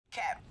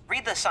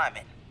read the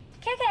assignment.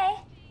 Okay.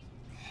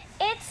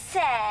 It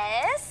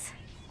says,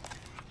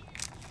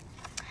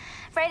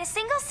 write a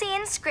single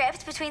scene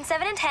script between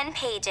 7 and 10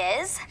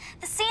 pages.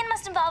 The scene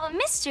must involve a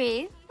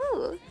mystery.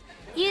 Ooh.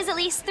 Use at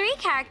least 3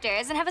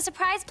 characters and have a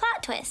surprise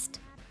plot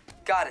twist.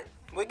 Got it.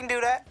 We can do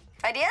that.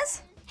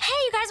 Ideas? Hey,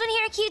 you guys want to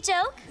hear a cute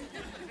joke?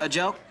 A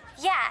joke?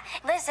 Yeah,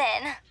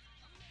 listen.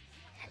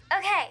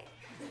 Okay,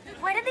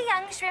 what did the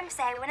young shrimp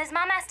say when his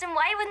mom asked him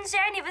why he wouldn't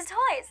share any of his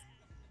toys?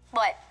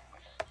 What?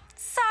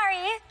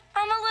 Sorry,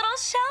 I'm a little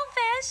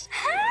shellfish.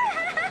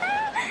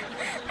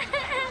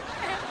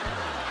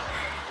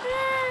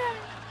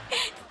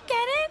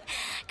 Get it?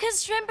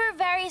 Because shrimp are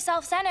very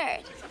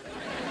self-centered.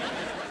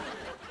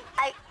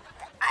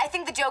 I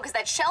think the joke is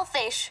that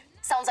shellfish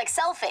sounds like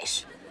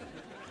selfish.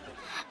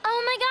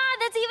 Oh my God,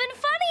 that's even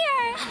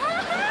funnier.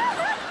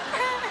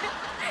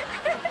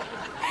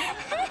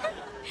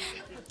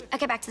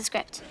 Okay, back to the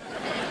script.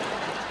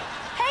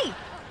 Hey,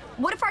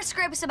 what if our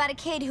script's about a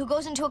kid who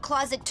goes into a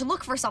closet to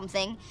look for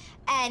something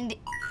and...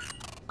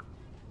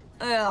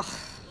 Ugh.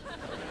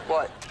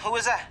 What? Who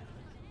is that?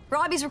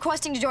 Robbie's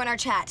requesting to join our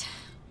chat.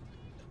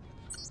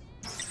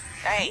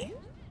 Hey.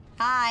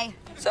 Hi.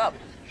 What's up?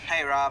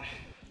 Hey, Rob.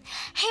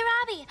 Hey,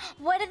 Robbie,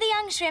 what did the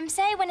young shrimp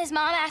say when his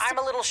mom asked I'm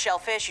a little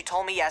shellfish. You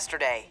told me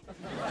yesterday.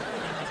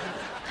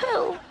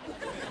 Who?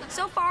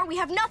 So far, we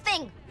have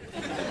nothing.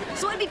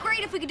 So it'd be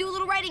great if we could do a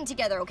little writing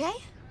together, okay?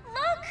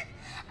 Look,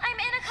 I'm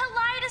in a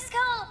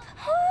kaleidoscope.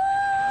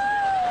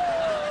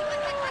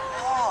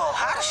 Oh,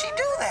 how does she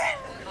do that?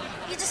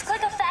 You just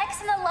click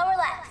effects in the lower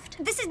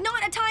left. This is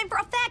not a time for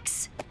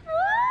effects.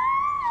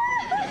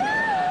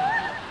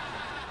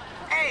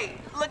 Hey,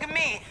 look at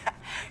me.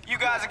 You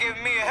guys are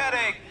giving me a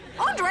headache.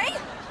 Andre?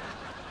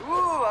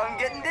 Ooh, I'm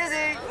getting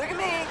dizzy. Look at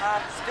me.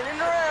 I'm spinning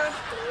around.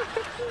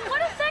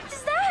 What effect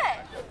is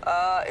that?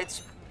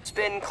 It's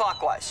spin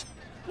clockwise.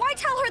 Why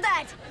tell her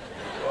that?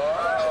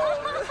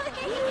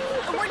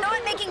 We're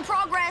not making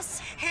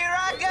progress. Here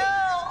I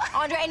go.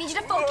 Andre, I need you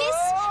to focus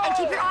and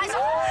keep your eyes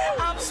on...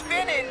 I'm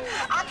spinning.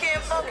 I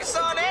can't focus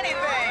on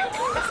anything.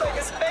 It's like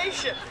a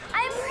spaceship.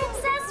 I'm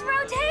Princess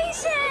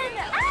Rotation.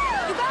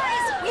 You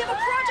guys, we have a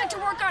project to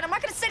work on. I'm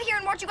not gonna sit here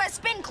and watch you guys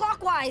spin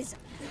clockwise.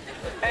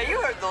 Hey,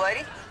 you heard the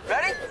lady.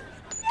 Ready?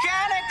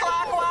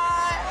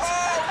 Counterclockwise.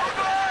 Oh,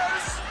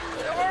 reverse.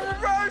 We're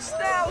reversed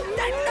now.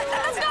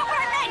 That's not what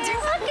I meant.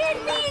 Look at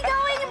me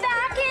going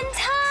back in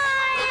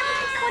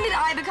time. When did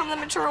I become the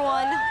mature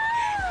one?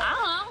 I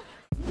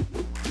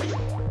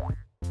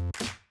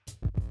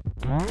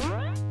don't know.